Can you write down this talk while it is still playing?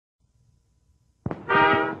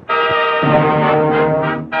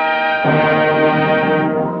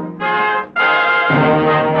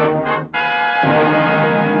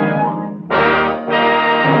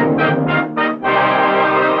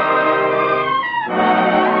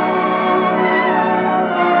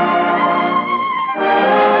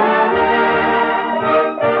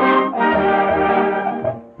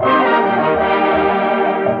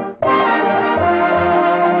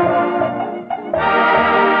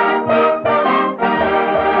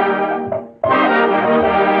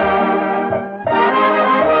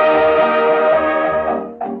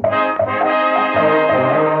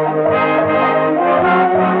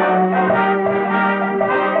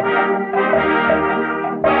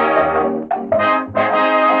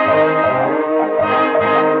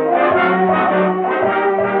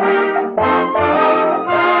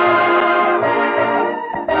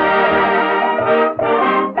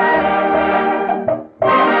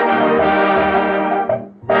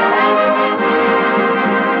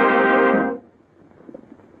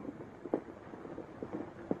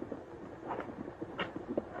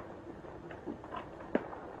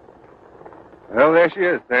there she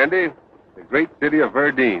is, Sandy. The great city of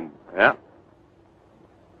Verdeen. Yeah.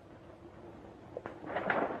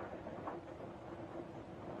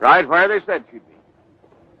 Right where they said she'd be.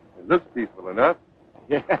 It looks peaceful enough.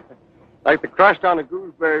 Yeah. Like the crust on a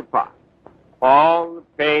gooseberry pie. All the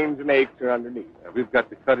pains and aches are underneath. We've got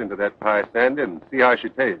to cut into that pie, Sandy, and see how she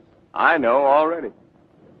tastes. I know already.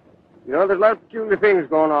 You know, there's a lot of peculiar things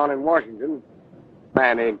going on in Washington.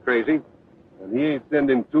 Man ain't crazy. And he ain't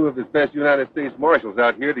sending two of his best United States Marshals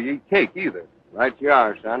out here to eat cake either. Right you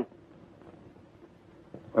are, son.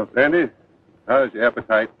 Well, Sandy, how's your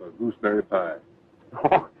appetite for gooseberry pie?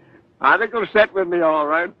 Oh, I think it'll set with me all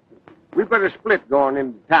right. We better split going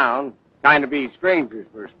into town. Kind of be strangers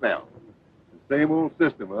for a spell. Same old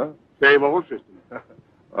system, huh? Same old system.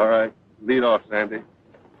 All right. Lead off, Sandy.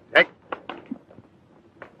 Heck.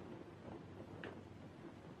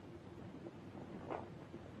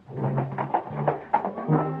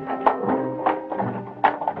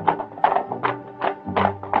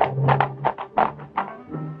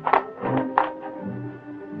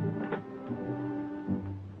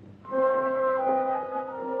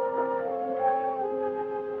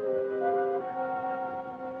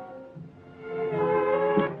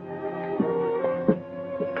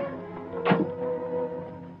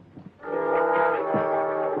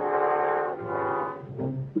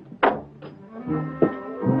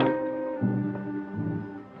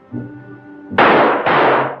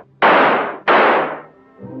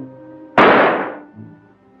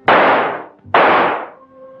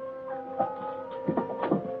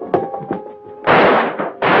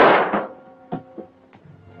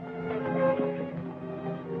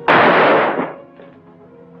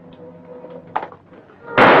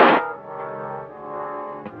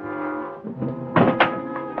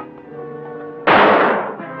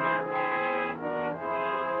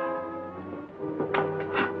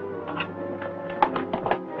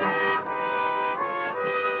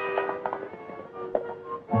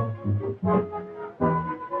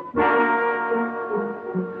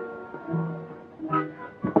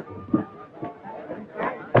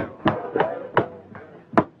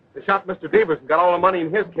 Shot Mr. Davis and got all the money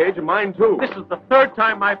in his cage and mine, too. This is the third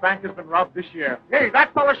time my bank has been robbed this year. Hey,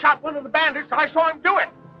 that fella shot one of the bandits. I saw him do it.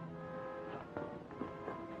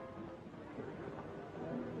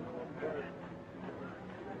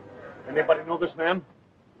 Anybody know this man?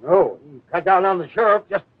 No, he cut down on the sheriff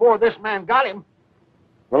just before this man got him.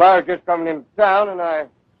 Well, I was just coming into town, and I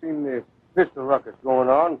seen this pistol ruckus going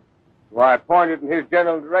on. So I pointed in his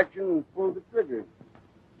general direction and pulled the trigger.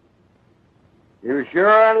 He was sure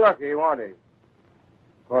unlucky, wasn't he?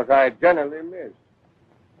 Of course, I generally missed.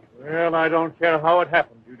 Well, I don't care how it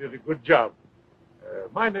happened. You did a good job.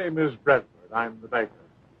 My name is Bradford. I'm the banker.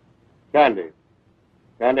 Candy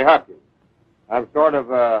Hopkins. I'm sort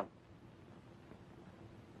of,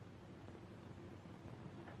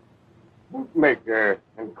 bootmaker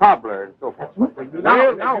and cobbler and so forth.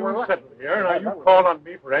 Now we're settled here. Now, you call on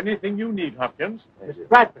me for anything you need, Hopkins. Mr.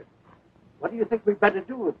 Bradford, what do you think we'd better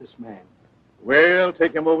do with this man? We'll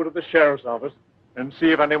take him over to the sheriff's office and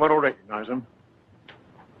see if anyone will recognize him.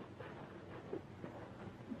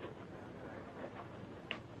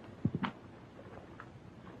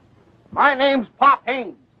 My name's Pop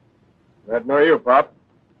Haynes. Glad to know you, Pop.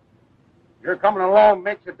 Your coming along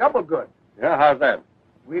makes it double good. Yeah, how's that?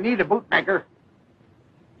 We need a bootmaker.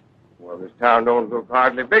 Well, this town don't look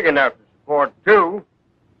hardly big enough to support two.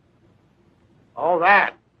 Oh,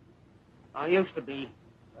 that. I used to be.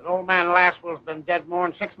 That old man Laswell's been dead more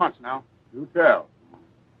than 6 months now. You tell.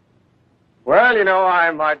 Well, you know, I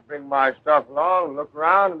might bring my stuff along, look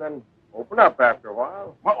around, and then open up after a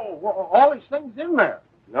while. Oh, all these things in there?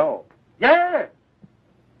 No. Yes.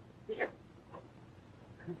 Here.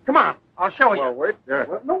 Come on, I'll show you. Well, wait.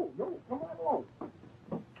 No, come on along.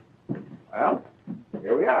 Well,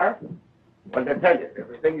 here we are. What did I tell you?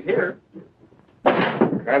 Everything's here.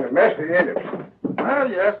 Kind of messy, ain't it? Well,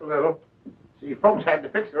 yes, a little. See, folks had to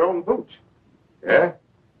fix their own boots. Yeah?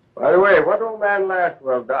 By the way, what old man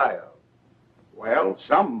Lastwell die of? Well,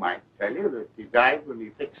 some might tell you that he died when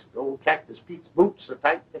he fixed old Cactus Pete's boots so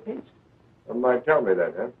tight they pinched. Some might tell me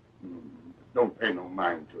that, huh? Don't pay no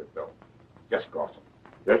mind to it, though. Just gossip.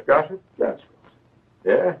 Just gossip? Just gossip.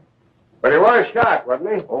 Yeah? But he was shot,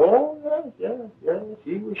 wasn't he? Oh, yes.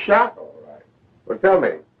 He was shot, all right. Well, tell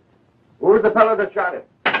me, who was the fellow that shot him?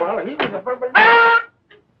 Well, he was a purple... Ah!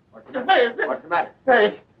 What's the matter?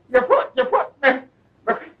 Hey, your foot!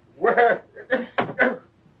 Look, where?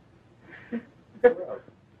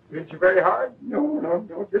 Hit you very hard?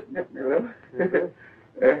 No, just nipped me a little.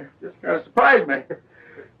 Just kind of surprised me.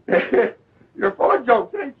 You're full of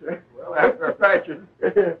jokes, ain't you? Well, after a fashion.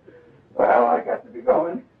 Well, I got to be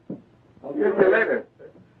going. I'll see you later.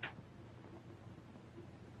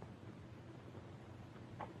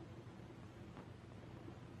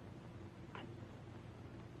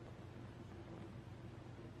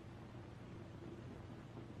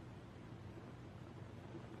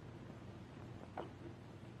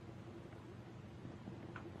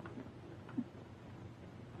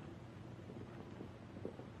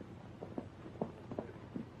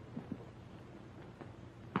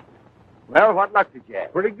 Well, what luck did you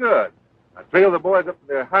have? Pretty good. I trailed the boys up to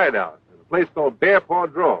their hideout at a place called Bear Paw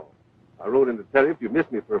Draw. I rode in to tell you if you miss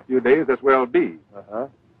me for a few days, that's where I'll be. Uh-huh.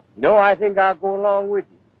 No, I think I'll go along with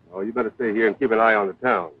you. Oh, you better stay here and keep an eye on the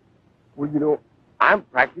town. Well, you know, I'm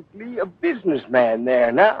practically a businessman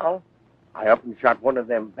there now. I up and shot one of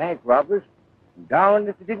them bank robbers. And darned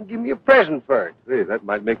if they didn't give me a present for it. Hey, that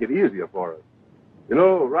might make it easier for us. You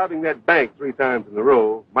know, robbing that bank 3 times in a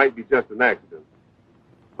row might be just an accident.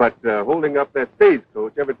 But holding up that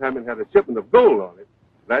stagecoach every time it had a shipment of gold on it,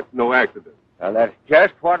 that's no accident. Now, that's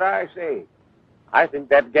just what I say. I think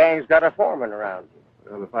that gang's got a foreman around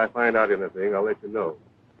here. Well, if I find out anything, I'll let you know.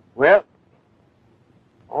 Well,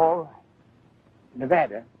 all right.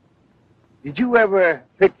 Nevada, did you ever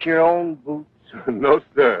fix your own boots? No,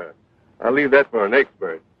 sir. I'll leave that for an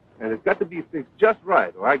expert. And it's got to be fixed just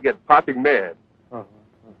right, or I get popping mad.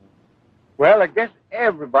 Well, I guess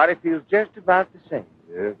everybody feels just about the same.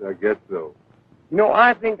 Yes, I guess so. You know,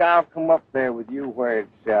 I think I'll come up there with you where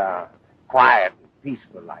it's quiet and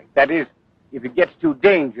peaceful like. That is, if it gets too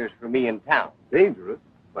dangerous for me in town. Dangerous?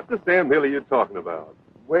 What the Sam Hill are you talking about?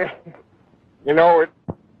 Well, you know,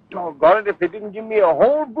 doggone it if they didn't give me a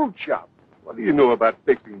whole boot shop. What do you know about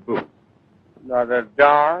fixing boots? Not a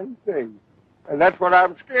darn thing. And that's what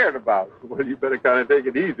I'm scared about. Well, you better kind of take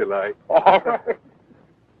it easy, like. All right.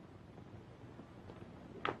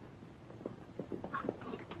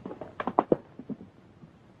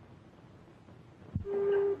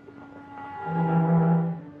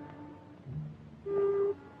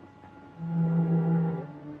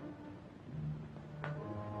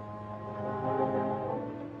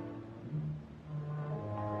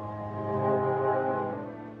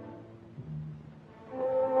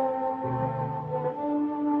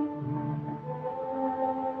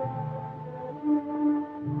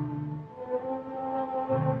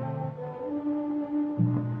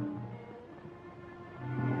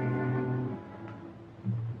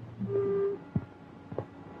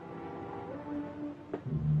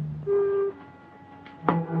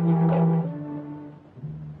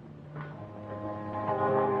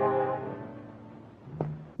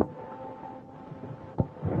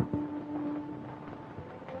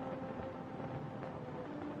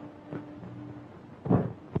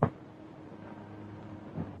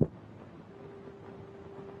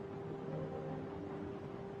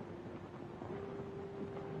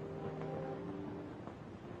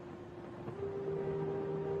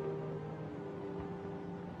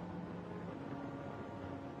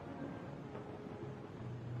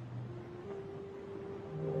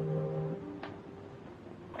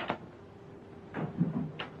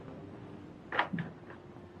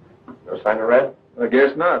 No sign of Red? I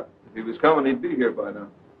guess not. If he was coming, he'd be here by now.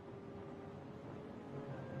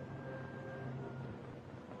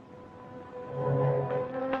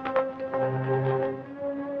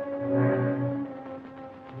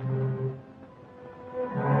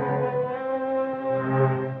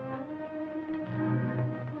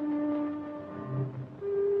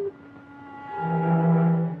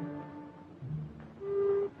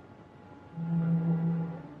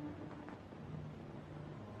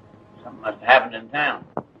 Must have happened in town.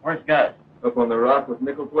 Where's Gus? Up on the rock with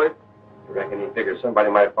nickel plate? You reckon he figures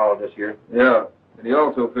somebody might have followed us here? Yeah. And he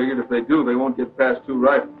also figured if they do, they won't get past 2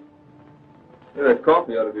 rifles. Yeah, that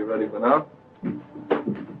coffee ought to be ready by now.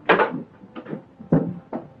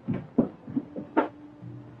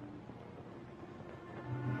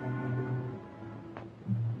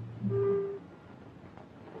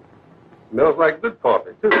 Smells like good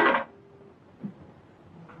coffee, too.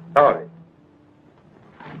 Howdy.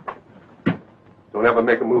 Don't ever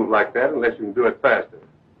make a move like that unless you can do it faster.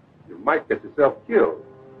 You might get yourself killed.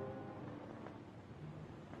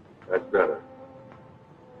 That's better.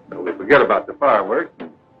 Only forget about the fireworks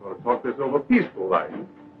and sort of talk this over peaceful like.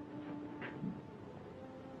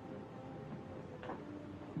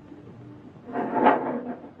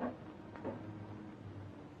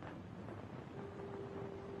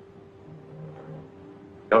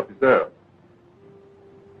 Help yourself.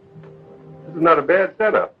 This is not a bad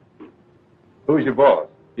setup. Who's your boss?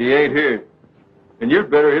 He ain't here. And you'd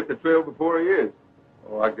better hit the trail before he is.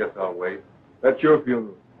 Oh, I guess I'll wait. That's your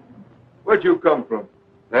funeral. Where'd you come from?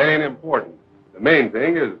 That ain't important. The main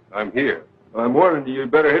thing is I'm here. I'm warning you,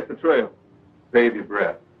 you'd better hit the trail. Save your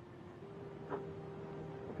breath.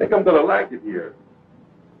 I think I'm gonna like it here.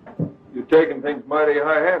 You're taking things mighty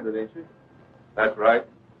high-handed, ain't you? That's right.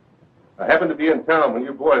 I happened to be in town when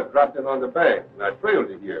you boys dropped in on the bank, and I trailed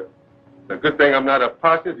you here. It's a good thing I'm not a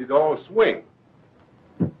posse. You'd all swing.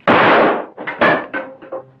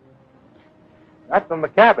 That's from the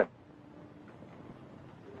cabin.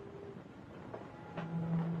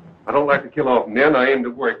 I don't like to kill off men I aim to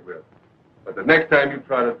work with. But the next time you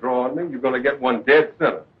try to draw on me, you're going to get one dead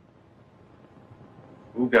center.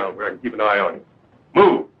 Move down where I can keep an eye on you.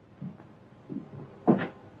 Move!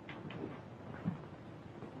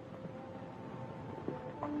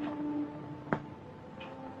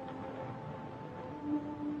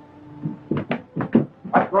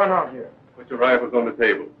 What's going on here? Put your rifles on the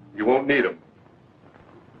table. You won't need them.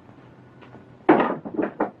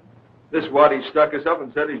 This waddy stuck us up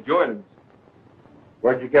and said he's joining us.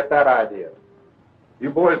 Where'd you get that idea? You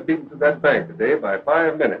boys beat him to that bank today by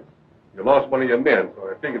 5 minutes. You lost one of your men, so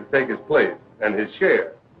I figured to take his place and his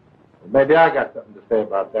share. Well, maybe I got something to say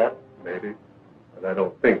about that. Maybe. But I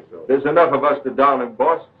don't think so. There's enough of us to down him,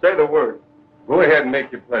 boss. Say the word. Go ahead and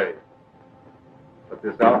make your play. But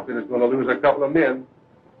this outfit is going to lose a couple of men.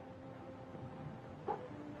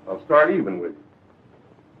 I'll start even with you.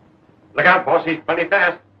 Look out, boss. He's plenty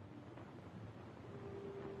fast.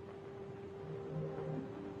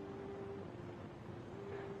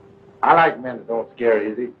 I like men that don't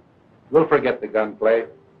scare easy. We'll forget the gunplay.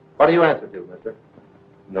 What do you answer to, mister?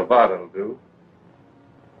 Nevada'll do.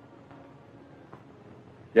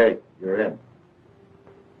 Jake, you're in.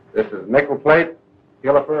 This is Nickel Plate,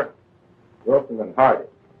 Hillyer, Wilson, and Hardy.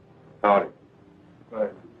 Howdy.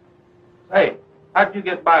 Right. Hey, how'd you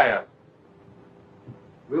get by us?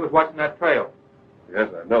 We was watching that trail. Yes,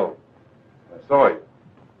 I know. I saw you.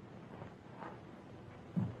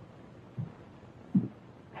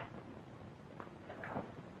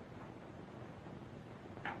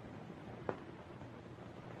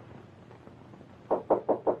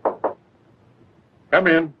 Come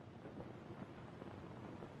in.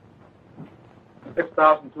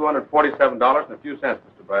 $6,247 and a few cents,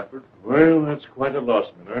 Mr. Bradford. Well, that's quite a loss,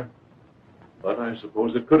 Miller. But I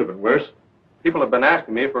suppose it could have been worse. People have been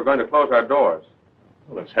asking me if we're going to close our doors.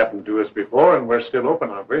 Well, it's happened to us before, and we're still open,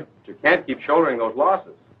 aren't we? But you can't keep shouldering those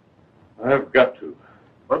losses. I've got to.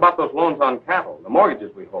 What about those loans on cattle, the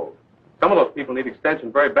mortgages we hold? Some of those people need extension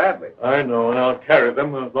very badly. I know, and I'll carry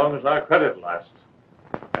them as long as our credit lasts.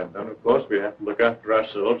 And then, of course, we have to look after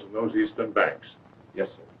ourselves in those eastern banks. Yes,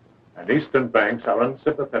 sir. And eastern banks are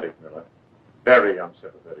unsympathetic, Miller. Very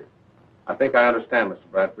unsympathetic. I think I understand, Mr.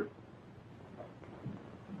 Bradford.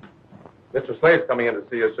 Mr. Slade's coming in to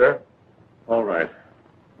see you, sir. All right.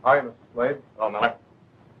 Hi, Mr. Slade. Hello, Miller.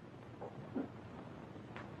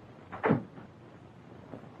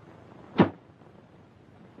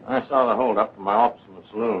 I saw the holdup from my office in the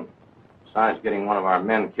saloon. Besides getting one of our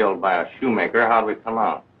men killed by a shoemaker, how'd we come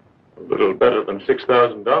out? A little better than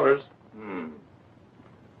 $6,000.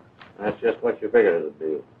 That's just what you figured it'd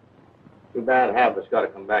be. Too bad half of it's got to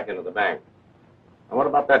come back into the bank. And what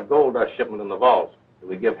about that gold dust shipment in the vaults? Do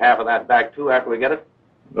we give half of that back, too, after we get it?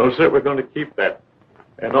 No, sir, we're going to keep that.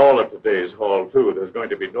 And all of today's haul, too. There's going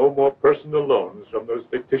to be no more personal loans from those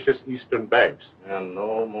fictitious eastern banks. And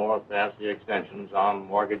no more fancy extensions on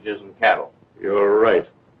mortgages and cattle. You're right.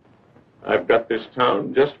 I've got this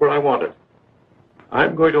town just where I want it.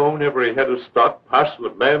 I'm going to own every head of stock, parcel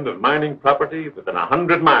of land, and mining property within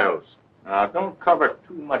 100 miles. Now, don't cover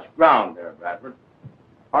too much ground there, Bradford.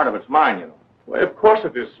 Part of it's mine, you know. Why, of course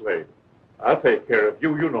it is, Slade. I'll take care of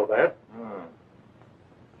you. You know that.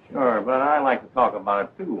 Sure, but I like to talk about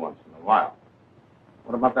it, too, once in a while.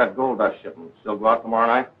 What about that gold dust shipment? Still go out tomorrow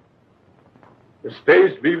night? The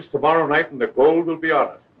stage leaves tomorrow night, and the gold will be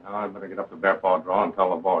on it. Now, I better get up to Bear Paw Draw and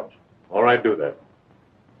tell the boys. All right, do that.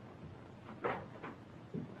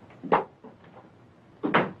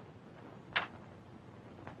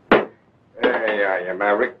 There you are,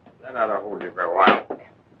 Maverick. That ought to hold you for a while.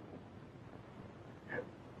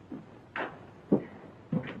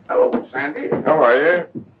 Hello, Sandy. How are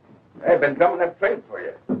you? I've been drumming up trade for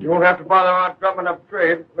you. You won't have to bother out drumming up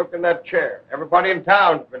trade. Look in that chair. Everybody in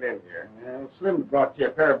town's been in here. Slim brought you a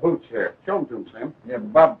pair of boots here. Show them to him, Slim. Yeah,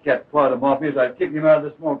 Bobcat clawed him off me as I kicked him out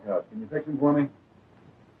of the smokehouse. Can you fix him for me?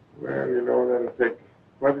 Well, you know, that'll take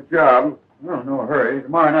quite a job. No, no hurry.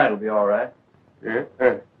 Tomorrow night will be all right. Yeah?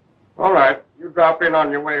 All right. You drop in on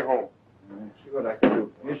your way home. See what I can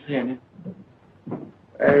do. You're seeing you.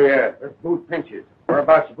 Hey, this boot pinches.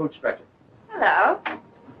 Whereabouts the boot stretcher? Hello.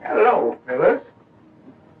 Hello, Phyllis.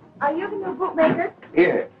 Are you the new bootmaker?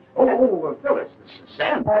 Yes. Oh, Phyllis, this is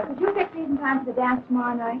Sam. Could you fix these in time for the dance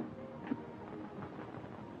tomorrow night?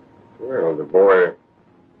 Well, the boy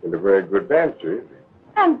isn't a very good dancer, is he?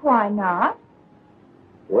 And why not?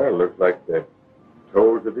 Well, looks like the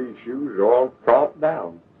toes of these shoes are all tromped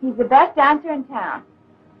down. He's the best dancer in town.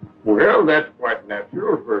 Well, that's quite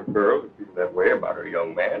natural for a girl to feel that way about her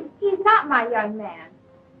young man. He's not my young man.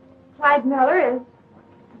 Clyde Miller is,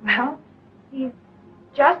 well, he's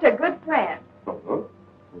just a good friend. Uh-huh.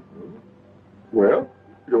 Mm-hmm. Well,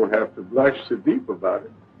 you don't have to blush so deep about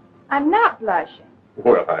it. I'm not blushing.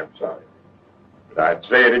 Well, I'm sorry. But I'd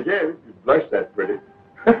say it again if you blush that pretty.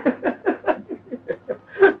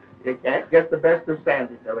 You can't get the best of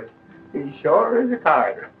Sandy, Phyllis. He sure is a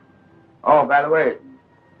card. Oh, by the way,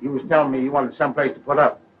 you was telling me you wanted someplace to put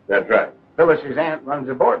up. That's right. Phyllis's aunt runs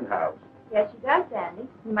a boarding house. Yes, she does, Sandy.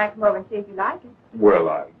 You might come over and see if you like it. Well,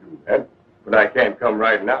 I'll do that. But I can't come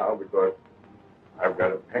right now because I've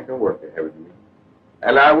got a pack of work ahead of me.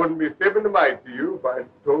 And I wouldn't be fibbing a mite to you if I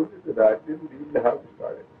told you that I didn't even know how to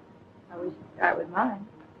start it. I wish you'd start with mine.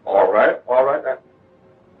 All right.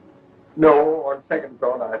 No, on second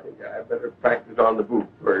thought, I think I better practice on the boot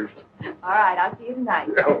first. All right, I'll see you tonight.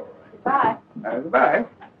 All right. Goodbye. Goodbye.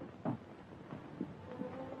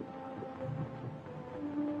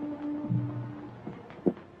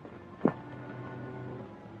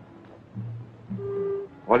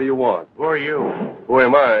 What do you want? Who are you? Who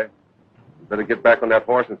am I? You better get back on that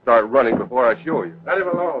horse and start running before I show you. Let him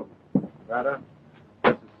alone. Brother,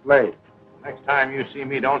 this is Slade. Next time you see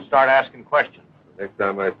me, don't start asking questions. Next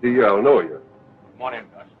time I see you, I'll know you. Come on in,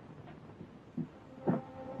 Gus.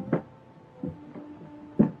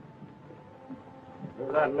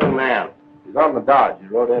 Who's that new man? He's on the dodge. He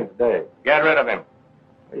rode in today. Get rid of him.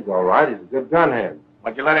 He's all right. He's a good gun hand.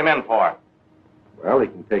 What'd you let him in for? Well, he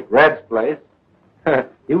can take Red's place.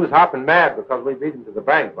 He was hopping mad because we beat him to the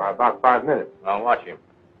bank by about 5 minutes. Well, watch him.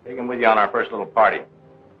 Take him with you on our first little party.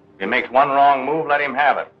 If he makes one wrong move, let him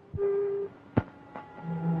have it.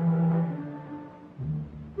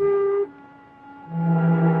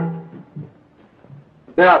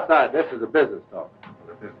 Stay outside. This is a business talk.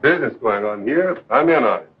 If there's business going on here, I'm in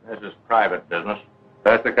on it. This is private business.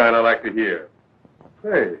 That's the kind I like to hear.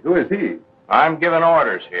 Hey, who is he? I'm giving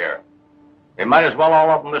orders here. You might as well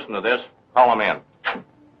all of them listen to this. Call them in.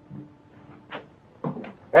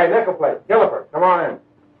 Hey, nickel plate, Hillyer, come on in.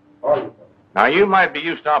 Oh, Now, you might be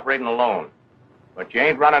used to operating alone, but you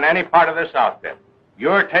ain't running any part of this outfit.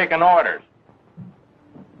 You're taking orders.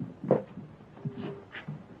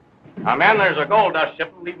 Now, men, there's a gold dust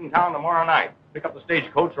shipment leaving town tomorrow night. Pick up the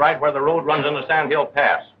stagecoach right where the road runs into Sand Hill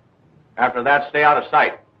Pass. After that, stay out of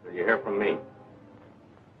sight till you hear from me.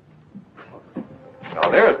 Now,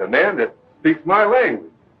 there's a man that speaks my language.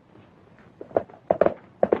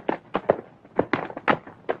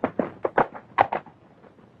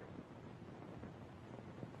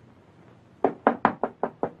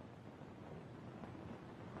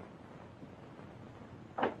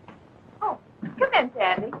 Come in,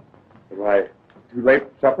 Sandy. am I too late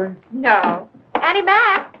for supper? No. Annie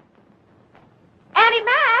Mack! Annie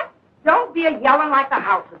Mack! Don't be a-yelling like the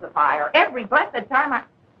house is afire. Every blessed time I...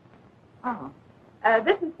 Oh.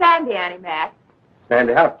 This is Sandy, Annie Mack.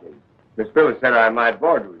 Sandy Hopkins. Miss Phyllis said I might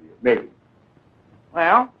board with you. Maybe.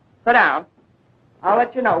 Well, sit down. I'll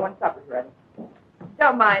let you know when supper's ready.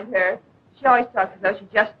 Don't mind her. She always talks as though she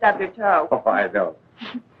just stubbed her toe. Oh, I don't.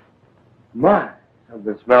 My,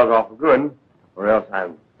 something smells awful good, or else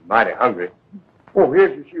I'm mighty hungry. Oh,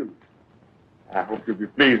 here's your shoes. I hope you'll be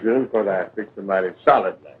pleased with them, because I fixed them mighty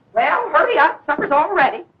solid like. Well, hurry up. Supper's all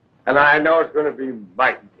ready. And I know it's going to be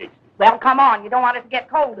mighty tasty. Well, come on. You don't want it to get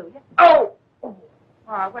cold, do you? Oh!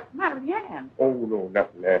 What's the matter with your hand? Oh, no,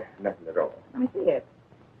 nothing at all. Let me see it.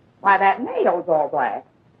 Why, that nail's all black.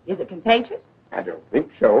 Is it contagious? I don't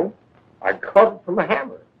think so. I caught it from a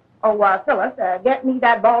hammer. Oh, Phyllis, get me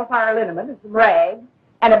that ball fire liniment and some rags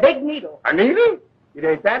and a big needle. A needle? It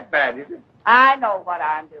ain't that bad, is it? I know what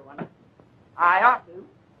I'm doing. I ought to.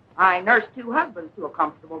 I nursed 2 husbands to a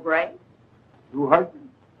comfortable grave. 2 husbands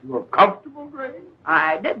to a comfortable grave?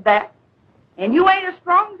 I did that. And you ain't as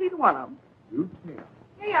strong as either one of them. You tell.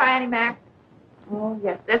 Here you are, Annie Mac. Oh,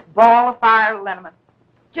 yes, this ball of fire liniment.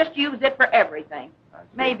 Just use it for everything.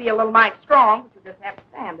 Maybe a little mighty strong, but you just have to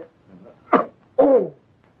stand it. Oh,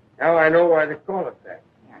 now I know why they call it that.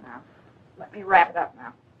 Here, now. Let me wrap it up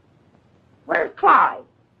now. Where's Clyde?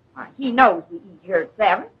 Why, he knows we eat here at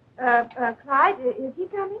 7. Clyde, is he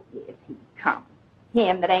coming? Yes, he's coming.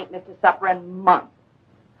 Him that ain't missed a supper in months.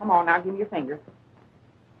 Come on now, give me your finger.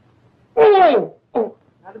 Oh!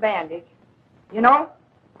 Another bandage. You know,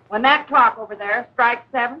 when that clock over there strikes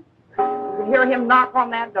 7, could hear him knock on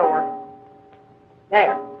that door.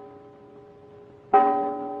 There.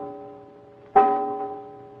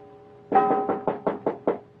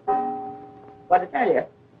 What'd I tell you?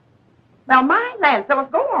 Now, my land, Phyllis,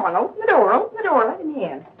 go on. Open the door, let him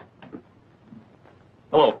in.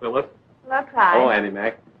 Hello, Phyllis. Hello, Clyde. Hello, Andy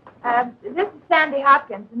Mack. This is Sandy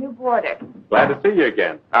Hopkins, the new boarder. Glad to see you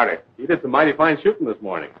again. Howdy. You did some mighty fine shooting this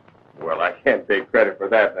morning. Well, I can't take credit for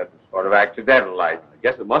that. That's sort of accidental, like. I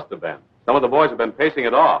guess it must have been. Some of the boys have been pacing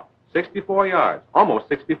it off. 64 yards, almost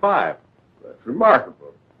 65. That's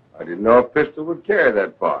remarkable. I didn't know a pistol would carry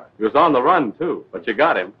that far. He was on the run, too, but you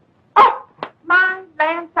got him. Oh, my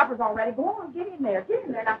land, supper's already. Go on, get in there.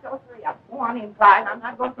 Now, Phyllis, hurry up. Go on in, Clyde. I'm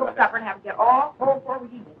not going to cook supper and have to get all cold before we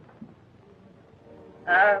eat it.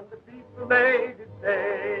 And the people they did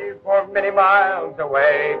say, for many miles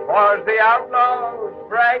away, 'twas the outlaws,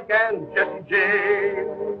 Frank and Jesse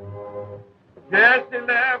James. Jesse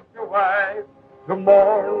left a wife to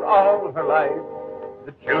mourn all her life.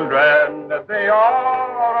 The children that they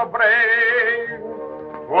are afraid.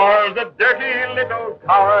 'Twas the dirty little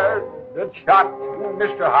coward that shot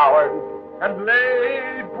Mr. Howard and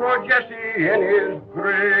laid poor Jesse in his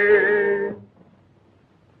grave.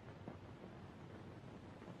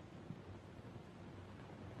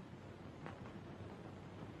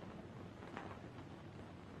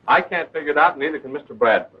 I can't figure it out, neither can Mr.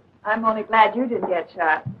 Bradford. I'm only glad you didn't get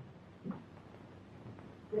shot.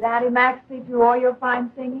 Did Auntie Mack see through all your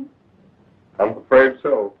fine singing? I'm afraid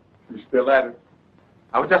so. She's still at it.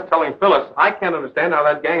 I was just telling Phyllis, I can't understand how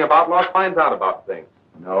that gang of outlaws finds out about things.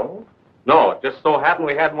 No? No, it just so happened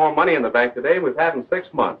we had more money in the bank today than we've had in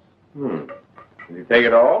 6 months. Did you take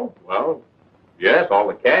it all? Well, yes, all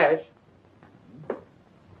the cash.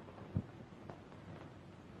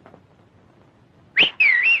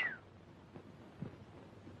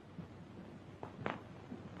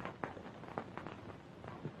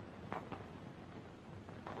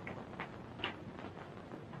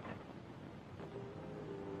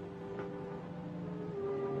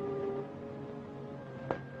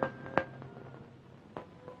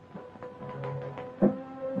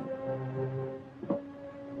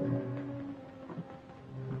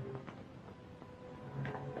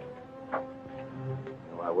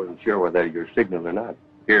 I wasn't sure whether your signal or not.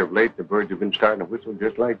 Here of late, the birds have been starting to whistle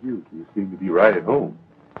just like you. You seem to be right at home.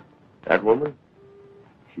 That woman,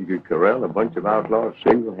 she could corral a bunch of outlaws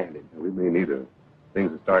single-handed. We may need her.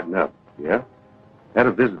 Things are starting up. Yeah? Had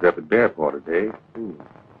a visit up at Bearpaw today.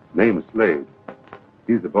 His name is Slade.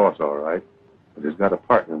 He's the boss, all right. But he's got a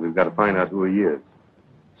partner. We've got to find out who he is.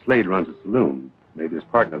 Slade runs a saloon. Maybe his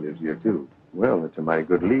partner lives here, too. Well, that's a mighty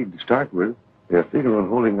good lead to start with. They're figuring on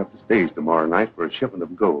holding up the stage tomorrow night for a shipment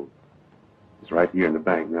of gold. It's right here in the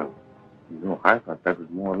bank now. You know, I thought that was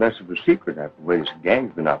more or less of a secret after the way this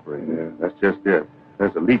gang's been operating. Yeah, that's just it.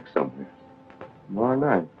 There's a leak somewhere. Tomorrow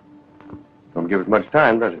night. Don't give us much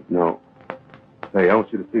time, does it? No. Hey, I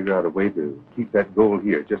want you to figure out a way to keep that gold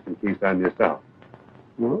here, just in case I miss out.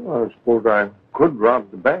 Well, I suppose I could rob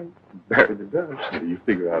the bank and bury the dust. You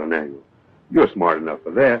figure out an angle. You're smart enough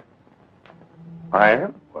for that. I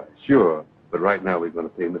am? Why, sure. But right now we're going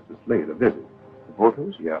to pay Mr. Slade a visit. The both of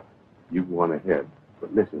us? Yeah. You go on ahead.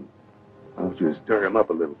 But listen, I want you to stir him up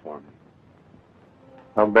a little for me.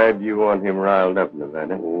 How bad do you want him riled up,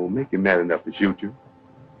 Nevada? Oh, make him mad enough to shoot you.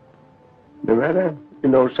 Nevada, you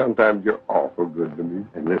know, sometimes you're awful good to me.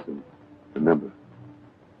 And listen, remember,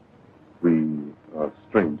 we are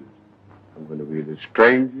strangers. I'm going to be the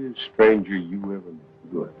strangest stranger you ever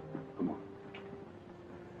met. Good. Come on.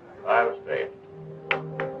 5 of spades.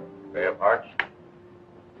 3 of hearts.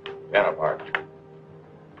 10 of hearts.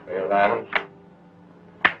 3 of diamonds.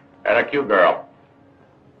 And a cute girl.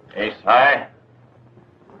 Ace high.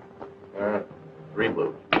 3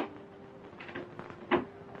 blues.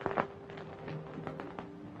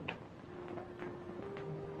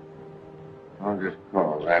 I'll just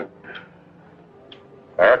call that.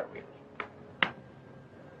 Parrot.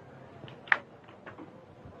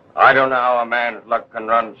 I don't know how a man's luck can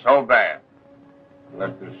run so bad.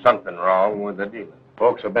 Unless there's something wrong with the dealer.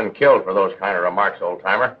 Folks have been killed for those kind of remarks,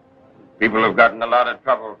 old-timer. People have gotten a lot of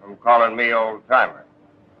trouble from calling me old-timer.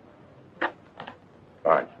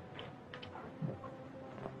 Fine.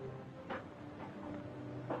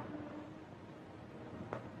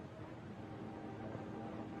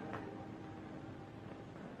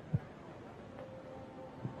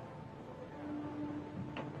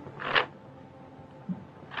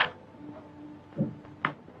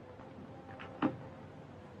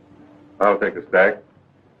 I'll take a stack.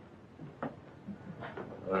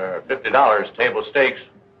 $50 table stakes.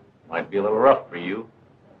 Might be a little rough for you.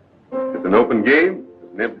 It's an open game.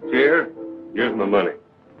 It's an empty chair. Here's my money.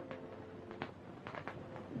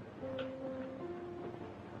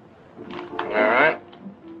 All right.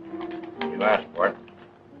 You asked for it.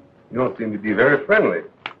 You don't seem to be very friendly.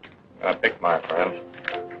 I picked my friends.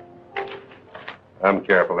 I'm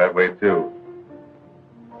careful that way, too.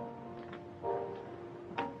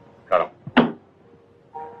 Cut 'em.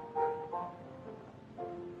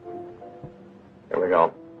 Here we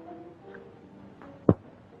go.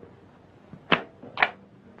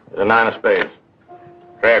 There's a 9 of spades.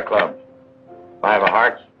 Tray of clubs. 5 of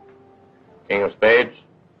hearts. King of spades.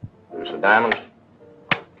 Deuce of diamonds.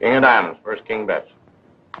 King of diamonds. First king bets.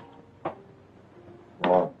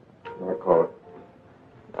 Oh, I'll call it.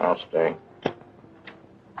 I'll stay.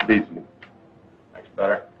 Beats me. Next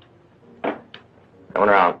better. Coming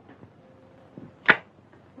around.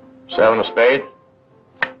 7 of spades.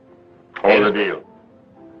 Hold the deal.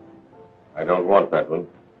 I don't want that one.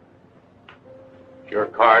 It's your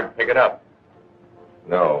card. Pick it up.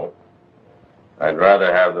 No. I'd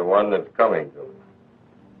rather have the one that's coming to me.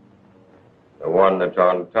 The one that's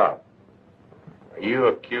on top. Are you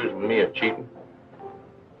accusing me of cheating?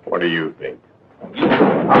 What do you think?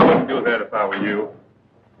 I wouldn't do that if I were you.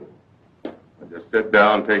 Just sit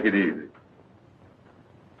down, take it easy.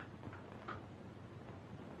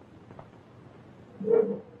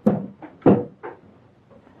 What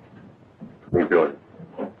are you doing?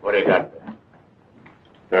 What do you got there?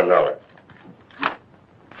 $10.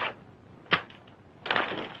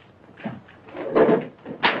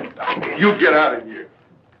 You get out of here.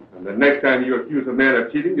 And the next time you accuse a man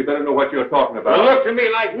of cheating, you better know what you're talking about. Well, look to me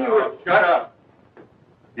like he was... Shut up.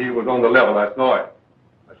 He was on the level. I saw it.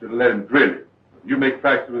 I should have let him drill you. You make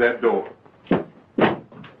tracks through that door.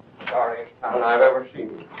 Sorriest town I've ever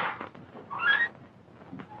seen.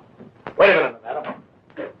 Wait a minute, madam.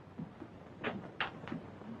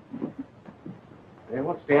 Hey,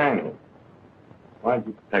 what's the angle? Why'd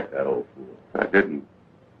you protect that old fool? I didn't.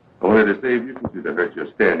 I wanted to save you from you to hurt your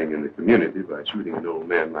standing in the community by shooting an old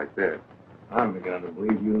man like that. I'm beginning to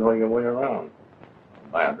believe you know your way around.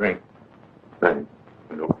 I'll buy a drink. Thanks.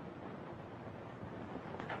 I don't.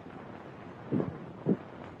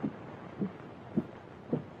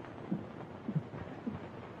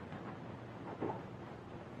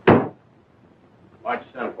 Why'd you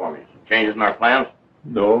send for me? Some changes in our plans?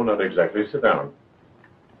 No, not exactly. Sit down.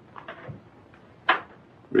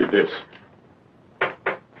 Read this.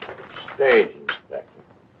 Stage inspector.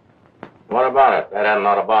 What about it? That hadn't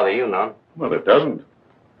ought to bother you none. Well, it doesn't.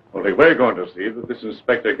 Only we're going to see that this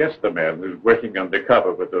inspector gets the man who's working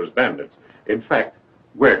undercover with those bandits. In fact,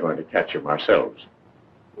 we're going to catch him ourselves.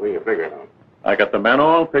 What are you figuring on? I got the man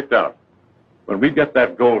all picked out. When we get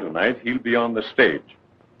that gold tonight, he'll be on the stage.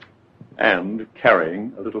 And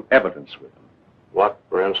carrying a little evidence with him. What,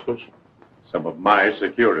 for instance? Some of my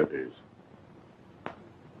securities.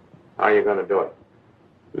 How are you going to do it?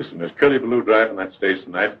 Listen, there's Curly Blue driving that stage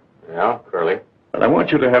tonight. Yeah, Curly. But I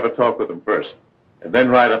want you to have a talk with him first. And then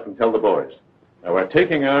ride up and tell the boys. Now, we're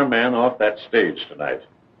taking our man off that stage tonight.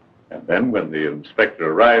 And then when the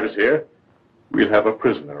inspector arrives here, we'll have a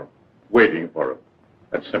prisoner waiting for him.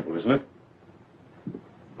 That's simple, isn't it?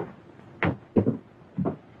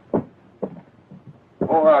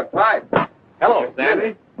 Oh, Clyde. Hello,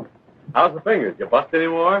 Sandy. How's the fingers? You bust any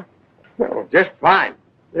more? Oh, just fine.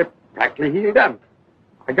 They're practically healed up.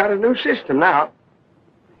 I got a new system now.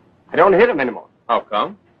 I don't hit them anymore. How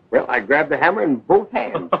come? Well, I grab the hammer in both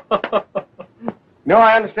hands. No,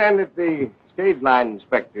 I understand that the stage line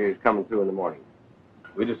inspector is coming through in the morning.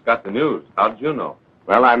 We just got the news. How'd you know?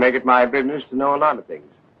 Well, I make it my business to know a lot of things.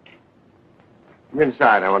 Come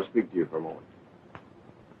inside. I want to speak to you for a moment.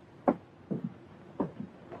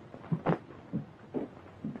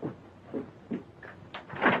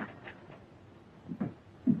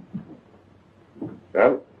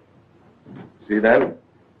 Well, see that?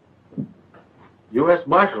 U.S.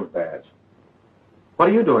 Marshal's badge. What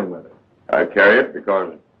are you doing with it? I carry it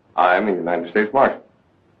because I'm a United States Marshal.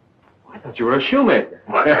 I thought you were a shoemaker.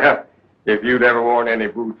 If you'd ever worn any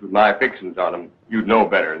boots with my fixings on them, you'd know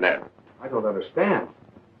better than that. I don't understand.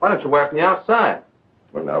 Why don't you wear it from the outside?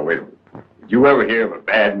 Well, now, wait a minute. Did you ever hear of a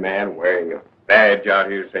bad man wearing a badge out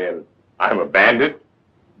here saying, I'm a bandit?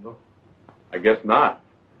 No. I guess not.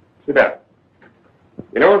 Sit down.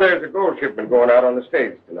 You know, there's a gold shipment going out on the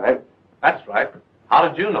stage tonight. That's right. How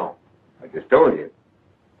did you know? I just told you.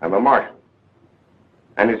 I'm a marshal.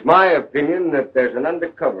 And it's my opinion that there's an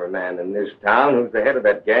undercover man in this town who's the head of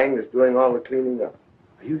that gang that's doing all the cleaning up.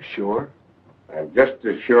 Are you sure? I'm just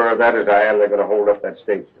as sure of that as I am they're going to hold up that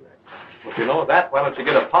stage tonight. Well, if you know that, why don't you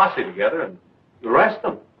get a posse together and arrest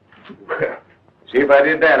them? Well, see, if I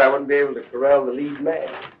did that, I wouldn't be able to corral the lead man.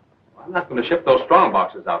 I'm not going to ship those strong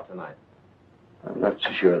boxes out tonight. I'm not so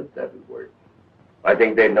sure that would work. I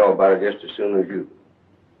think they'd know about it just as soon as you do.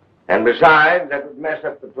 And besides, that would mess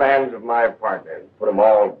up the plans of my partner and put them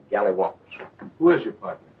all gallywampus. Who is your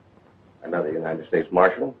partner? Another United States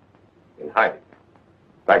Marshal in hiding.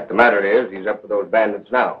 In fact, the matter is, he's up with those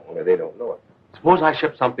bandits now, only they don't know it. Suppose I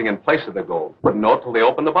ship something in place of the gold. Wouldn't know it till they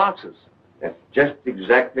open the boxes. That's just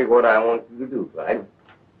exactly what I want you to do, Clyde.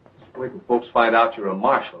 Wait till folks find out you're a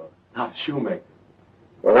marshal, not a shoemaker.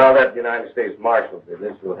 Well, now that United States Marshal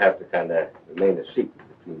business will have to kind of remain a secret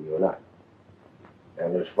between you and I.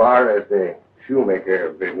 And as far as the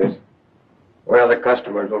shoemaker business, well, the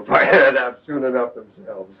customers will find it out soon enough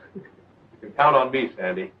themselves. You can count on me,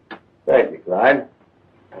 Sandy. Thank you, Clyde.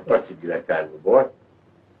 I thought you'd be that kind of a boy.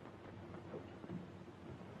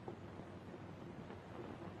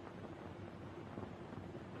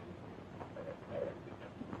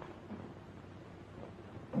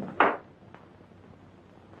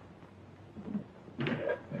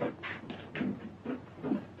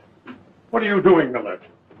 What are you doing, Miller?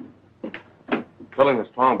 Filling the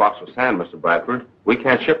strong box with sand, Mr. Bradford. We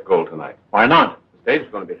can't ship gold tonight. Why not? The stage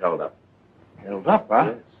is going to be held up. Held up,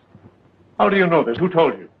 huh? Yes. How do you know this? Who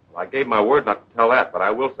told you? Well, I gave my word not to tell that, but I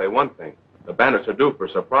will say one thing. The bandits are due for a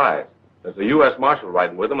surprise. There's a U.S. Marshal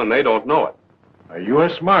riding with them, and they don't know it. A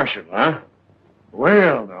U.S. Marshal, huh?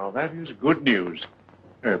 Well, now, that is good news.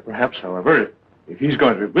 Perhaps, however, if he's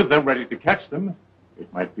going to be with them, ready to catch them,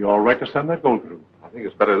 it might be all right to send that gold through. I think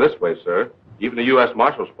it's better this way, sir. Even the U.S.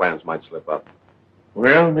 Marshal's plans might slip up.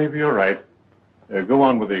 Well, maybe you're right. Go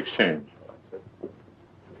on with the exchange.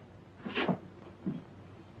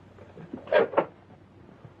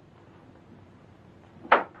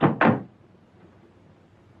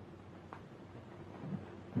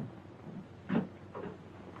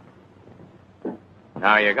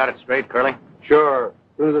 Now, you got it straight, Curly? Sure. As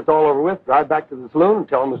soon as it's all over with, drive back to the saloon and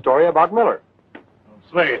tell them the story about Miller.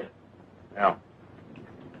 Slade. Yeah.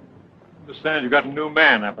 Understand you got a new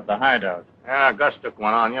man up at the hideout. Yeah, Gus took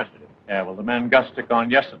one on yesterday. Yeah, well, the man Gus took on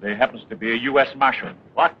yesterday happens to be a U.S. Marshal.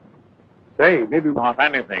 What? Say, maybe... Not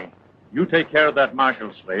anything. You take care of that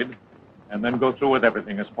Marshal, Slade, and then go through with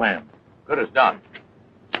everything as planned. Good as done.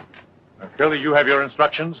 Now, Curly, you have your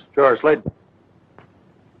instructions? Sure, Slade.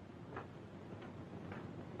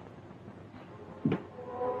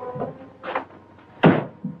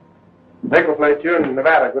 Nickel plate, you in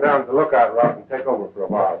Nevada, go down to the lookout rock and take over for a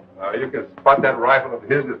while. You can spot that rifle of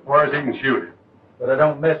his as far as he can shoot it. But I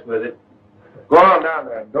don't mess with it. Go on down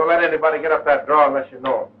there. Don't let anybody get up that draw unless you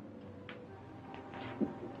know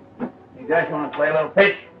him. You guys want to play a little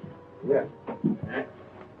pitch? Yeah.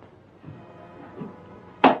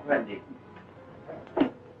 Ready.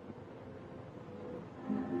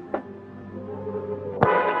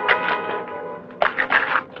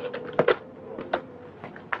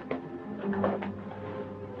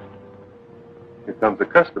 Here comes a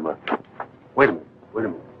customer. Wait a minute.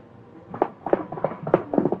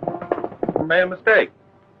 Made a mistake.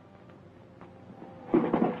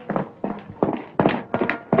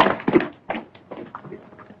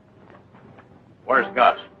 Where's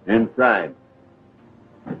Gus? Inside.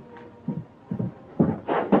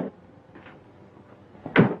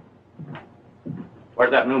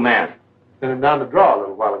 Where's that new man? Sent him down to draw a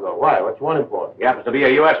little while ago. Why? What you want him for? He happens to be a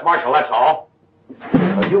U.S. Marshal, that's all.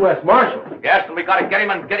 A U.S. Marshal? Yes, and we gotta get him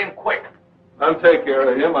and get him quick. I'll take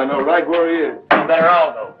care of him. I know right where he is. You better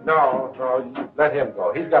all go. No, you let him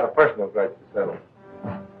go. He's got a personal grudge to settle.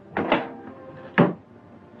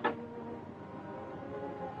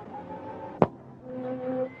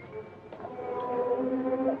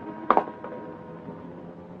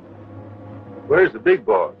 Where's the big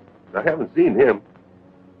boss? I haven't seen him.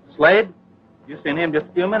 Slade? You seen him just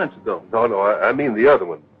a few minutes ago. No, I mean the other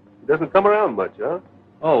one. He doesn't come around much, huh?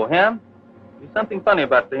 Oh, him? There's something funny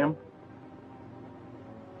about him.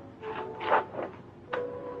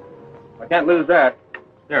 I can't lose that.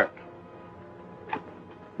 Here.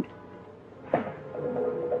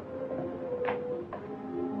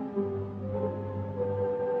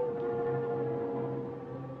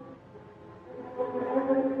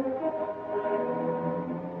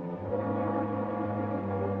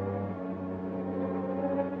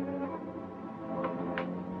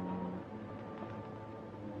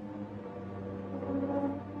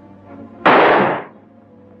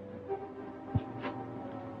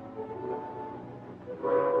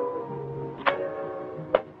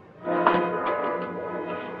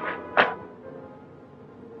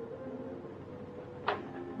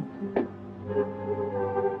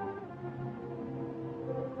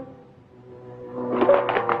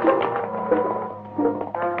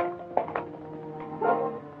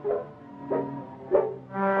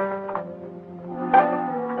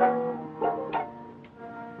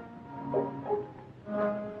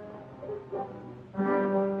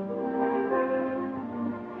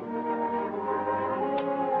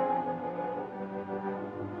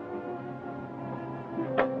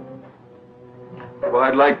 Well,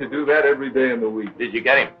 I'd like to do that every day in the week. Did you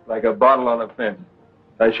get him? Like a bottle on a fence.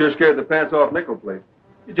 I sure scared the pants off Nickel Plate.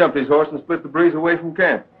 He jumped his horse and split the breeze away from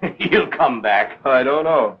camp. He'll come back. I don't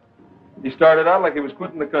know. He started out like he was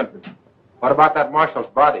quitting the country. What about that marshal's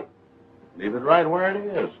body? Leave it right where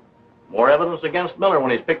it is. More evidence against Miller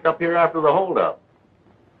when he's picked up here after the holdup.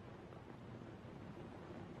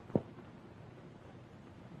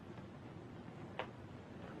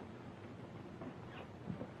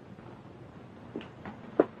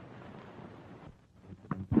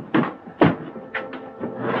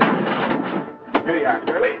 Here you are,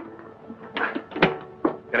 Shirley.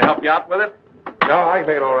 Can I help you out with it? No, I can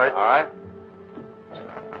take it all right. All right.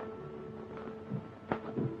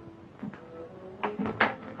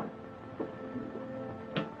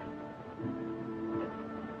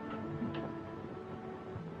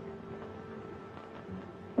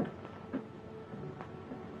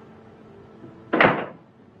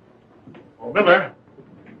 Oh, Miller.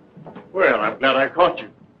 Well, I'm glad I caught you.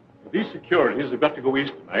 These securities have got to go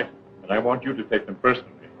east tonight, and I want you to take them personally.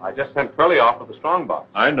 I just sent Curly off with the strong box.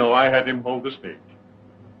 I know. I had him hold the stage.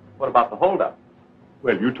 What about the holdup?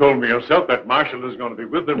 Well, you told me yourself that Marshall is going to be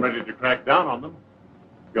with them, ready to crack down on them.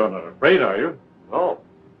 You're not afraid, are you? No.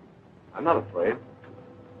 I'm not afraid.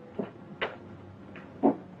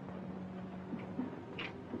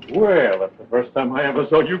 Well, that's the first time I ever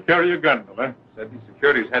saw you carry a gun, Miller. Said these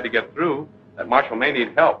securities had to get through. That Marshal may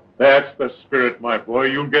need help. That's the spirit, my boy.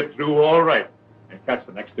 You'll get through all right and catch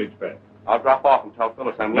the next stage back. I'll drop off and tell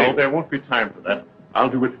Phyllis I'm leaving. No, there won't be time for that. I'll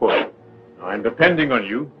do it for you. Now, I'm depending on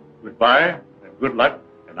you. Goodbye and good luck,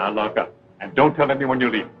 and I'll lock up. And don't tell anyone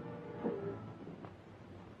you leave.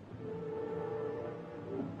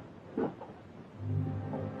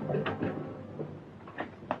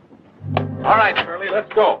 All right, Curly,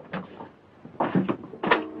 let's go.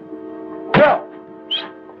 Go!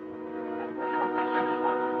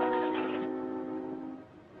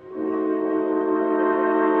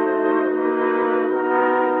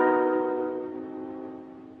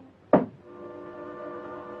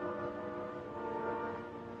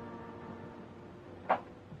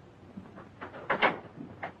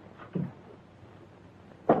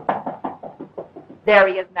 There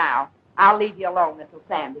he is now. I'll leave you alone until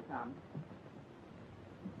Sandy comes.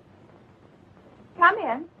 Come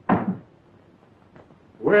in.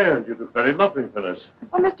 Well, you look very lovely, Phyllis.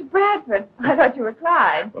 Oh, Mr. Bradford, I thought you were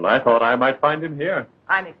Clyde. Well, I thought I might find him here.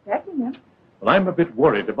 I'm expecting him. Well, I'm a bit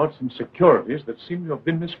worried about some securities that seem to have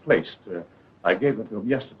been misplaced. I gave them to him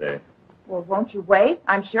yesterday. Well, won't you wait?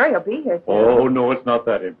 I'm sure he'll be here soon. Oh, no, it's not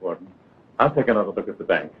that important. I'll take another look at the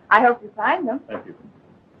bank. I hope you find them. Thank you.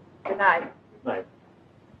 Good night. Good night.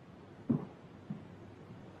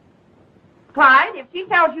 Clyde, if she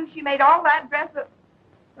tells you she made all that dress of...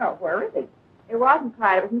 Oh, where is he? It wasn't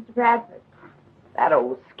Clyde. It was Mr. Bradford. That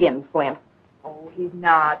old skinflint. Oh, he's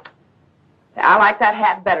not. I like that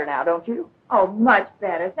hat better now, don't you? Oh, much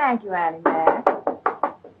better. Thank you, Annie Mack.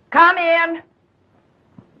 Come in.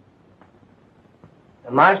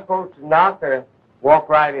 Am I supposed to knock or walk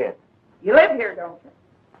right in? You live here, don't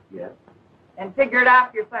you? Yes. And figure it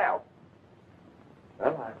out yourself.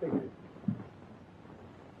 Well, I figured.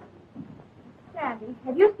 Sandy,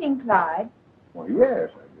 have you seen Clyde? Well, yes.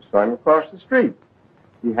 I just saw him across the street.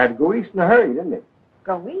 He had to go east in a hurry, didn't he?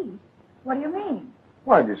 Go east? What do you mean?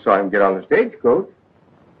 Well, I just saw him get on the stagecoach.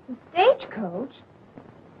 The stagecoach?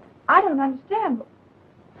 I don't understand.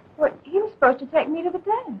 Well, he was supposed to take me to the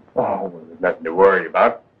dance. Oh, well, there's nothing to worry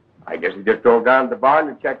about. I guess he just drove down to the barn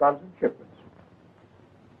to check on some shipments.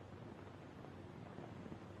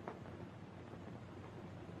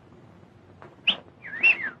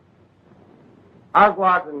 I'll go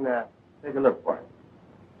out and take a look for him.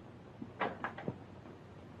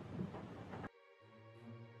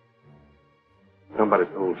 Somebody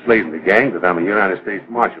told Slade and the gang that I'm a United States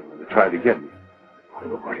Marshal and they tried to get me.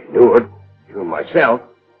 Nobody knew it. Even myself.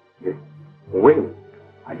 Yeah. Well, wait a minute.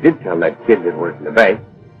 I did tell that kid that worked in the bank,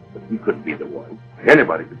 but he couldn't be the one.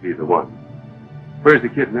 Anybody could be the one. Where's the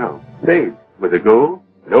kid now? Saved. With the gold?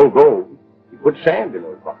 No gold. He put sand in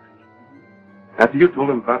those boxes. After you told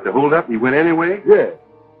him about the holdup, he went anyway? Yeah.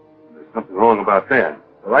 There's something wrong about that.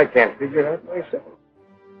 Well, I can't figure it out myself.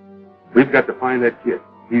 We've got to find that kid.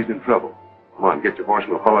 He's in trouble. Come on, get your horse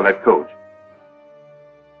and we'll follow that coach.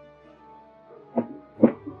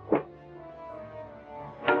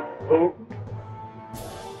 Oh.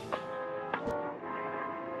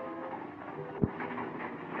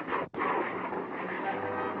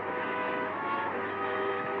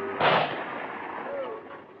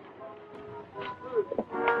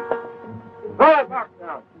 Pull that box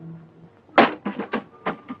down.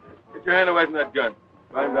 Get your hand away from that gun.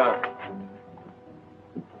 Climb down.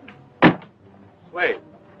 Wait.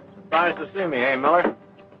 Surprised to see me, eh, Miller?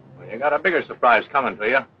 Well, you got a bigger surprise coming to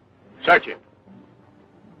you. Search him.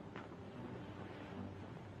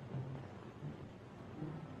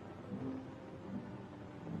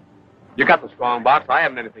 You got the strong box. I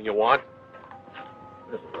haven't anything you want.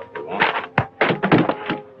 This is what you want.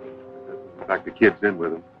 Like the kid's in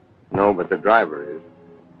with him. No, but the driver is.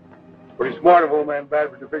 Pretty smart of old man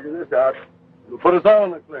Bradford to figure this out. It'll put us all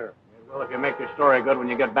in the clear. Well, if you make your story good when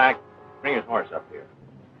you get back, bring his horse up here.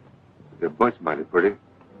 The bunch mighty pretty.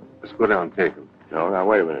 Let's go down and take him. No, now,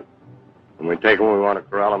 wait a minute. When we take them, we want to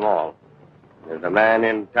corral them all. There's a man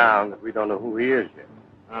in town that we don't know who he is yet.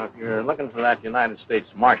 Now, if you're looking for that United States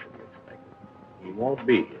Marshal you expect, he won't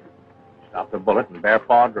be here. Stop the bullet and bare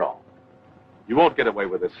paw draw. You won't get away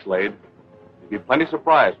with this, Slade. You'll be plenty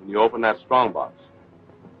surprised when you open that strong box.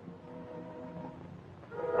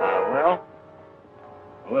 Well,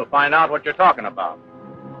 we'll find out what you're talking about.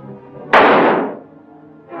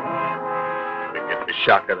 They get the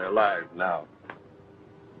shock of their lives now.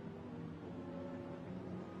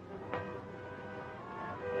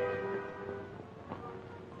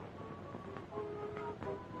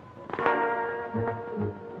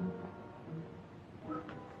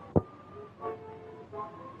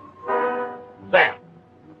 Sam,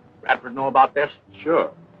 Bradford know about this?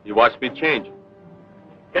 Sure. You watched me change him.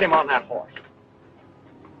 Get him on that horse.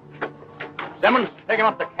 Simmons, take him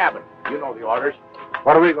up to the cabin. You know the orders.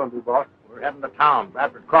 What are we going to do, boss? We're heading to town.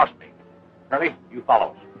 Bradford crossed me. Curly, you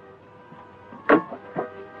follow us.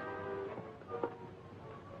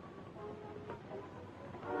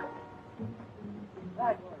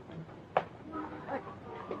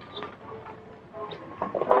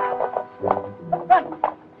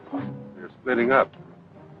 They're splitting up.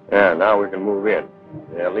 Yeah, now we can move in.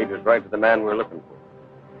 They'll lead us right to the man we're looking for.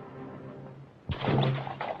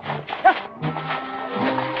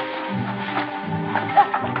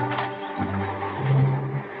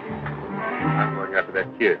 I'm going after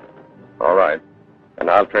that kid. All right. And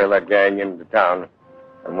I'll trail that gang into town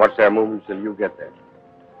and watch their movements till you get there.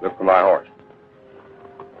 Look for my horse.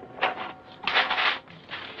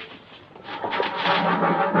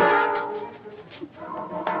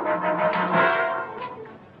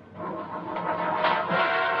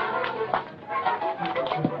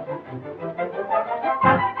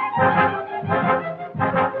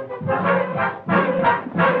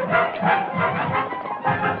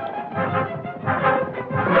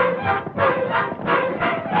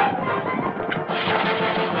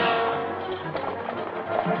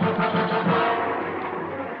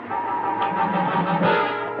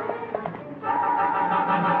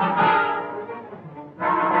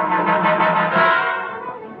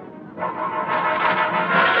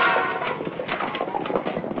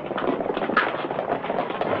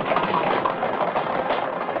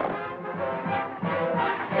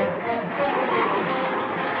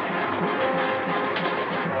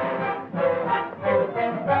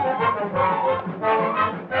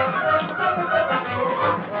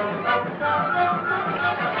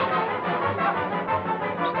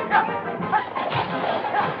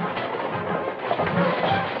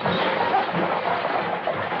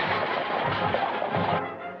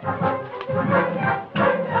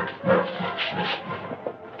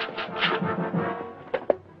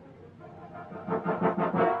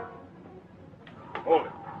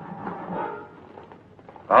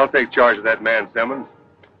 I'll take charge of that man, Simmons.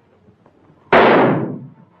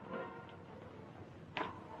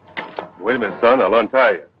 Wait a minute, son. I'll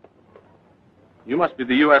untie you. You must be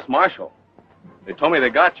the U.S. Marshal. They told me they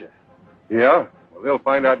got you. Yeah? Well, they'll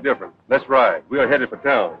find out different. Let's ride. We are headed for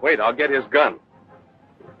town. Wait, I'll get his gun.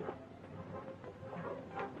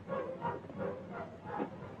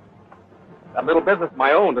 That little business of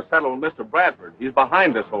my own to settle with Mr. Bradford. He's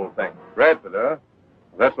behind this whole thing. Bradford, huh?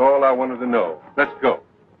 That's all I wanted to know. Let's go.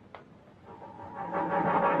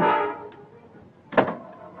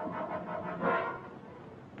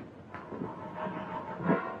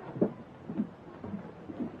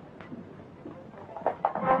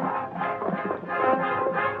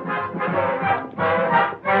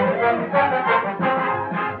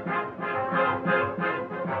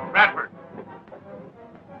 Bradford.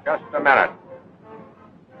 Just a minute.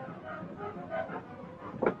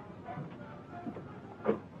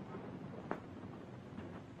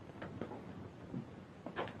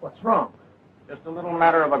 What's wrong? Just a little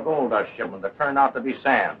matter of a gold dust shipment that turned out to be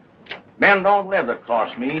sand. Men don't live that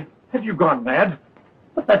cross me. Have you gone mad?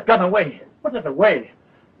 Put that gun away. Put it away.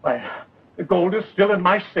 Why, the gold is still in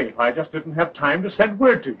my safe. I just didn't have time to send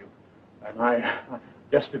word to you. And I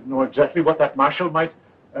just didn't know exactly what that marshal might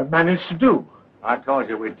manage to do. I told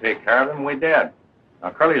you we'd take care of him. We did. Now,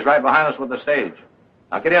 Curly's right behind us with the stage.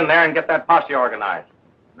 Now, get in there and get that posse organized.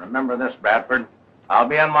 And remember this, Bradford. I'll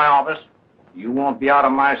be in my office. You won't be out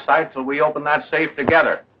of my sight till we open that safe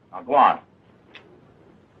together. Now, go on.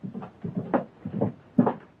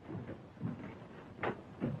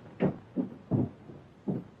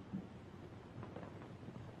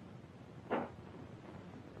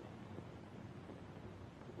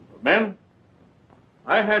 Men,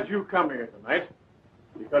 I had you come here tonight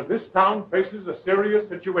because this town faces a serious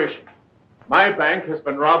situation. My bank has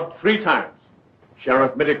been robbed 3 times.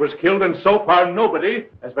 Sheriff Middick was killed, and so far nobody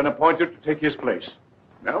has been appointed to take his place.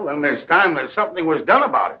 Well, then there's time that something was done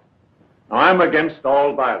about it. Now, I'm against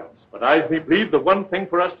all violence, but I believe the one thing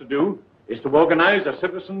for us to do is to organize a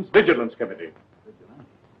citizens' vigilance committee.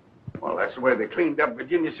 Well, that's the way they cleaned up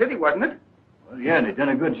Virginia City, wasn't it? Well, yeah, they done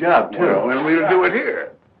a good job, too. Well, then we'll do it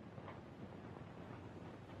here.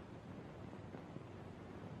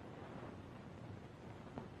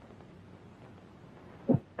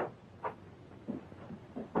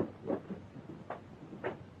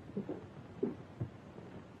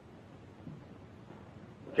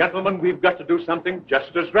 Gentlemen, we've got to do something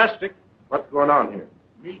just as drastic. What's going on here?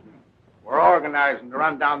 Meeting. We're organizing to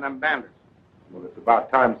run down them bandits. Well, it's about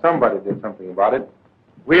time somebody did something about it.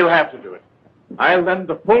 We'll have to do it. I'll lend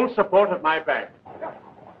the full support of my bank.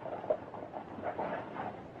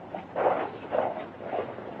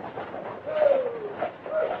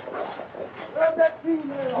 Grab that team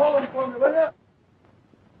there and hold him for me, will you?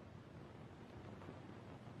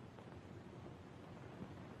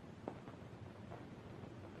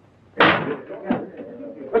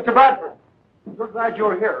 Mr. Bradford, so glad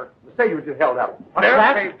you're here. The stage was just held up.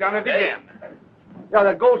 They've done it again. Yeah,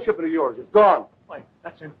 that gold shipment of yours, it's gone. Why,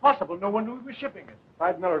 that's impossible. No one knew we were shipping it.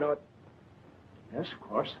 I'd Miller do it. Yes, of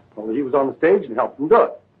course. Well, he was on the stage and helped him do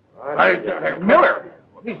it. Miller.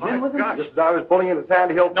 He's in with him? Just as I was pulling into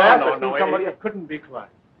Sand Hill Pass, somebody... It couldn't be Clyde.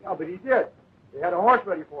 Yeah, but he did. They had a horse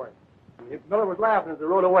ready for him. Miller was laughing as they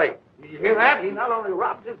rode away. Did you hear that? He not only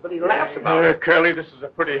robs it, but he laughs about it. Curly, this is a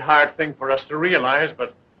pretty hard thing for us to realize,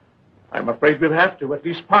 but I'm afraid we'll have to, at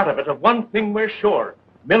least part of it. Of one thing we're sure.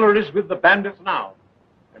 Miller is with the bandits now.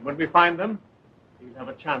 And when we find them, he'll have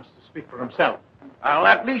a chance to speak for himself. Well,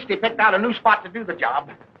 at least he picked out a new spot to do the job.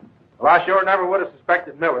 Well, I sure never would have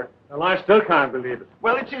suspected Miller. Well, I still can't believe it.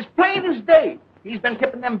 Well, it's as plain as day. He's been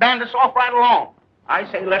tipping them bandits off right along. I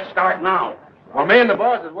say let's start now. Well, me and the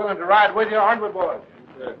boys is willing to ride with you, aren't we, boys?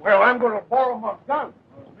 Well, I'm going to borrow my gun.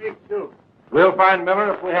 Me too. We'll find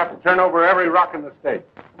Miller if we have to turn over every rock in the state.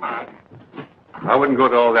 Come on. I wouldn't go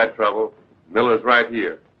to all that trouble. Miller's right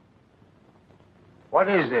here. What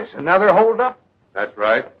is this, another holdup? That's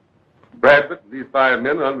right. Bradford and these 5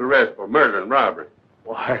 men are under arrest for murder and robbery.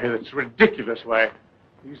 Why, it's ridiculous. Why,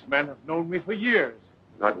 these men have known me for years.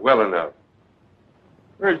 Not well enough.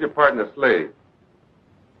 Where's your partner, Slade?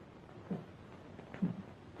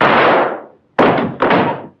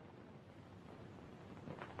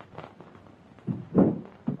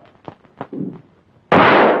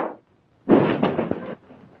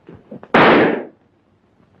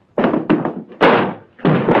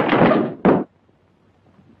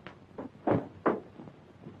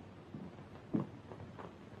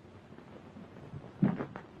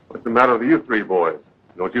 What's the matter with you 3 boys?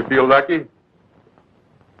 Don't you feel lucky?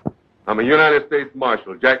 I'm a United States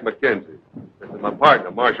Marshal, Jack McKenzie. This is my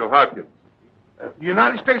partner, Marshal Hopkins.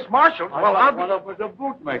 United States Marshals? Well, I'll be... up as a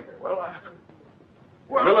bootmaker.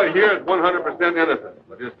 Miller here is 100% innocent,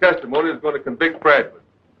 but his testimony is going to convict Bradford.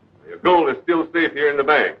 Your gold is still safe here in the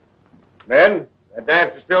bank. Men, that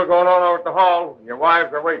dance is still going on over at the hall, and your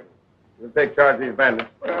wives are waiting. We'll take charge of these bandits.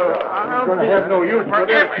 I'm going to have no use for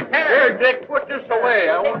this. Here, Dick, put this away.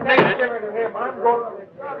 I won't need it. I'm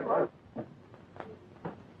going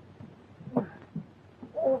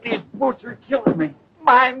Oh, these boots are killing me.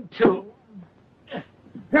 Mine, too.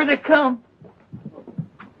 Here they come.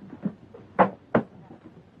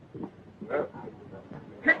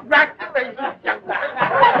 Congratulations, young man.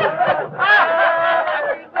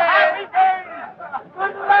 Happy days.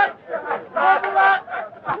 Good luck. Good luck.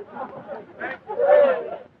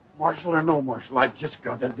 Marshal or no Marshal, I just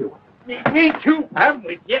got to do it. Me too, I'm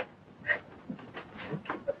with you.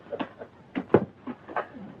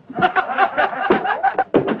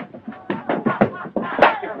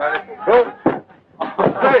 Go.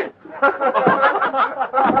 Hey.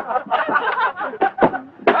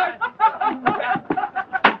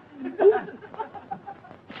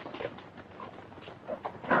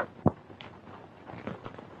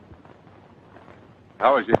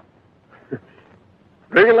 How is you?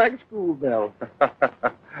 Ringing like a school bell.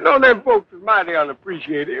 No, them folks is mighty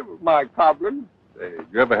unappreciative of my cobbling. Say, did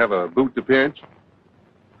you ever have a boot to pinch?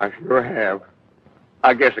 I sure have.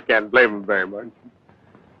 I guess I can't blame them very much.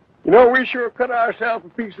 You know, we sure cut ourselves a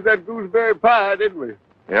piece of that gooseberry pie, didn't we?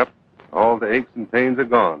 Yep. All the aches and pains are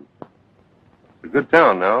gone. It's a good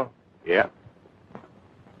town now. Yeah.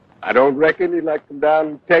 I don't reckon you'd like to come down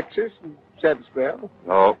to Texas and set a spell.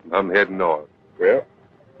 No, I'm heading north. Well,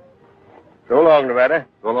 so long, Nevada.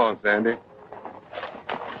 So long, Sandy.